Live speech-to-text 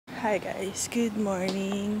Hi guys, good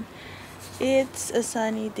morning. It's a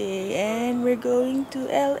sunny day and we're going to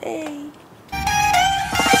LA.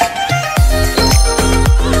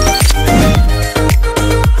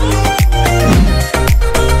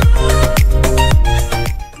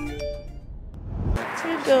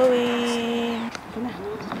 We're going.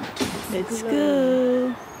 Let's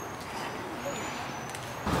go.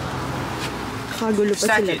 Kagulo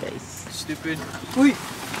pa sila guys. Stupid. Uy!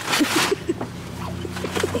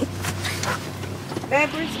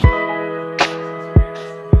 Peppers.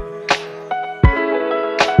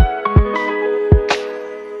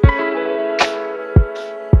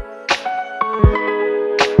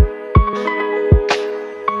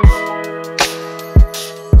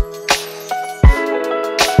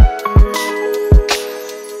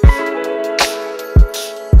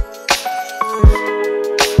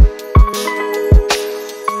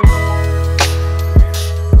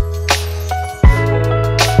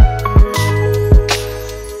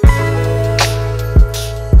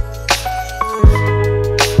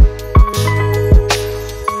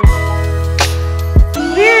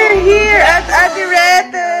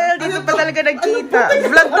 Nagkita.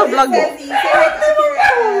 Vlog to vlog. Hi,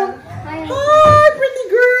 pretty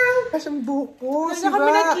girl! Kasyang buko. Kasi kami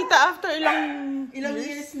nagkita after ilang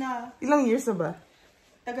years na. Ilang years na ba?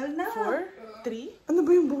 Tagal na. 4? 3? Ano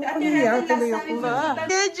ba yung buko? Ano yan? Tuloy ako ba?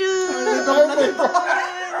 Keju!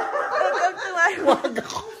 Wag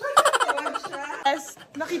ako.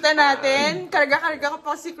 Nakita natin, karga-karga ko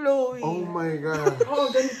pa si Chloe. Oh my God.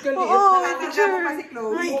 Oh, ganit ka liit. Oo, Nakakita ko pa si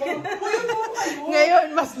Chloe.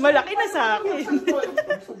 Ngayon, mas malaki na sa akin.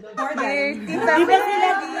 Tita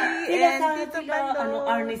Melody and Tito Bando.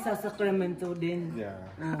 Arnie sa Sacramento din. Yeah.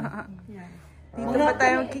 Dito pa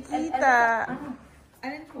tayong kikita.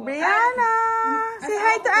 Brianna! Say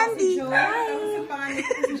hi to Andy!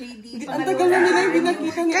 Ang tagal na nila yung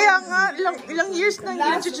binakita niya. Kaya nga, ilang years na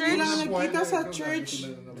yun sa church? Nagkita sa church.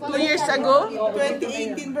 2 years ago?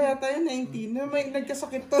 2018 ba yata yun? 19? Na may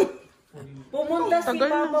nagkasakit to. Pumunta si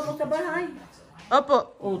Papa mo sa bahay.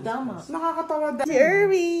 Opo. Oh, tama. Nakakatawa dahil. Si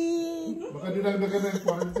Erwin! Baka dinagdagan na yung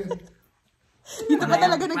quarantine. Dito pa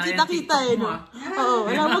talaga nagkita-kita eh, no? Oo,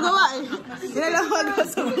 wala magawa eh. Wala lang magawa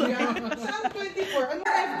sa mga.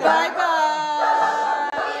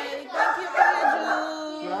 Bye-bye! Thank you, Kuya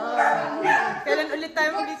June! Kailan ulit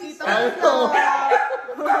tayo magkikita?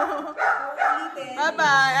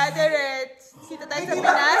 Bye-bye, Ate Reds! Kita tayo sa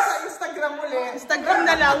Pinas? Instagram ulit. Instagram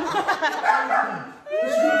na lang.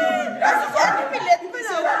 Kasi si Ate Pilet pa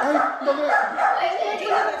na.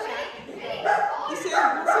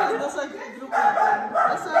 Sila na sa group natin.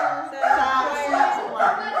 Nasa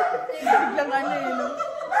biglang ano eh, no?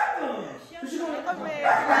 Kami.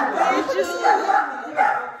 Keju!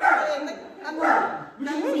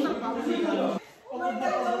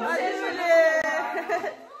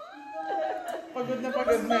 Pagod na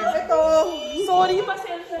pagod na. Ito. Sorry,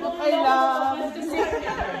 pasensya na. Okay lang.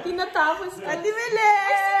 Tinatapos ka. Ate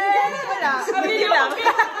Meles! Wala. Kabili lang.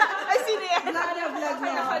 Ay, sino yan? Naka-vlog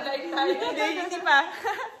na. Naka-live tayo. Hindi pa.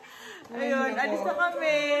 Ayun, alis na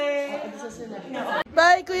kami.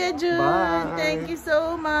 Bye, Kuya June. Bye. Thank you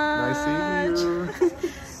so much. Nice seeing you.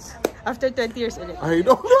 After 20 years ulit. I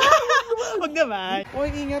know. Huwag naman.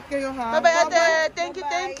 Uy, ingat kayo ha. Bye-bye, ate. Thank you,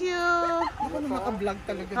 thank you. Ako na maka-vlog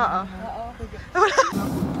talaga. Oo.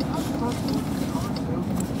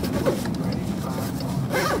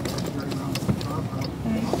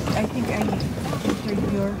 I think I entered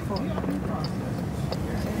your phone.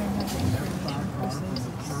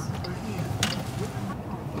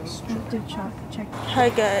 Check.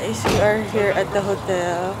 Hi guys, we are here at the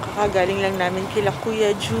hotel. Kakagaling lang namin kila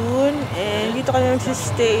Kuya June. And dito kami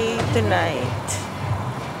magsistay tonight.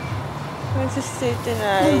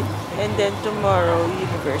 And then tomorrow,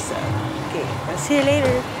 Universal. Okay, I'll see you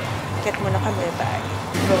later. Get muna kami. Bye.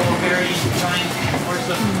 So, very kind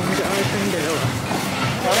person.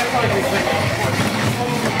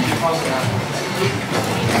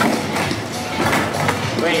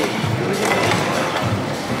 Wait.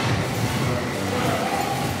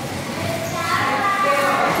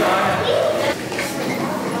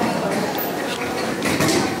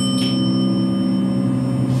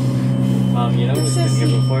 You know, we've been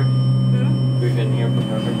here before. We've been here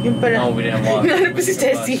before. Yung pala. No, we didn't walk. Ano pa si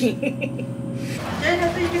Jessie?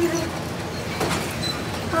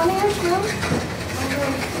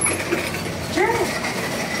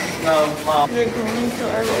 No, Mom. We're going to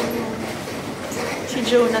our room. Si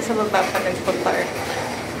Joe nasa baba pa nagpa-park.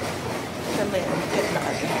 Kami, akit na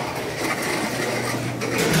kami.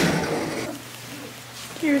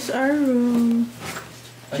 Here's our room.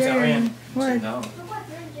 That's not Ryan. What? No.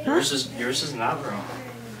 Huh? Yours is not wrong.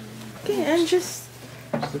 Okay, I'm just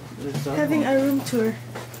having a room tour.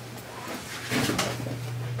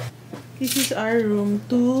 This is our room.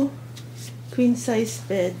 2 queen size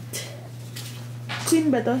bed. Queen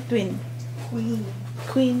ba to? Twin.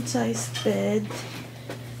 Queen size bed.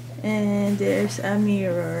 And there's a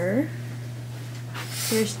mirror.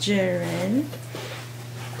 Here's Jaren.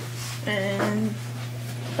 And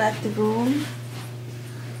bathroom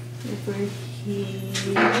over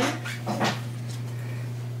here.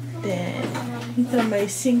 Then ito may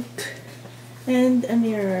sink and a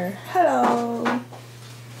mirror. Hello!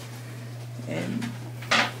 And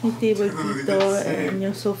may table dito and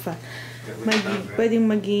yung sofa. Pwedeng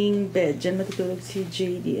maging bed. Diyan matutulog si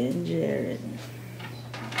JD and Jaren.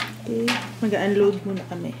 Okay, mag-unload muna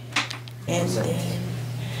kami. And then,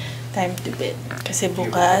 time to bed. Kasi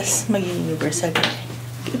bukas, mag-universal kami.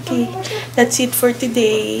 Okay, that's it for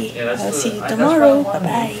today. I'll see you tomorrow.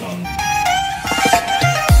 Bye-bye.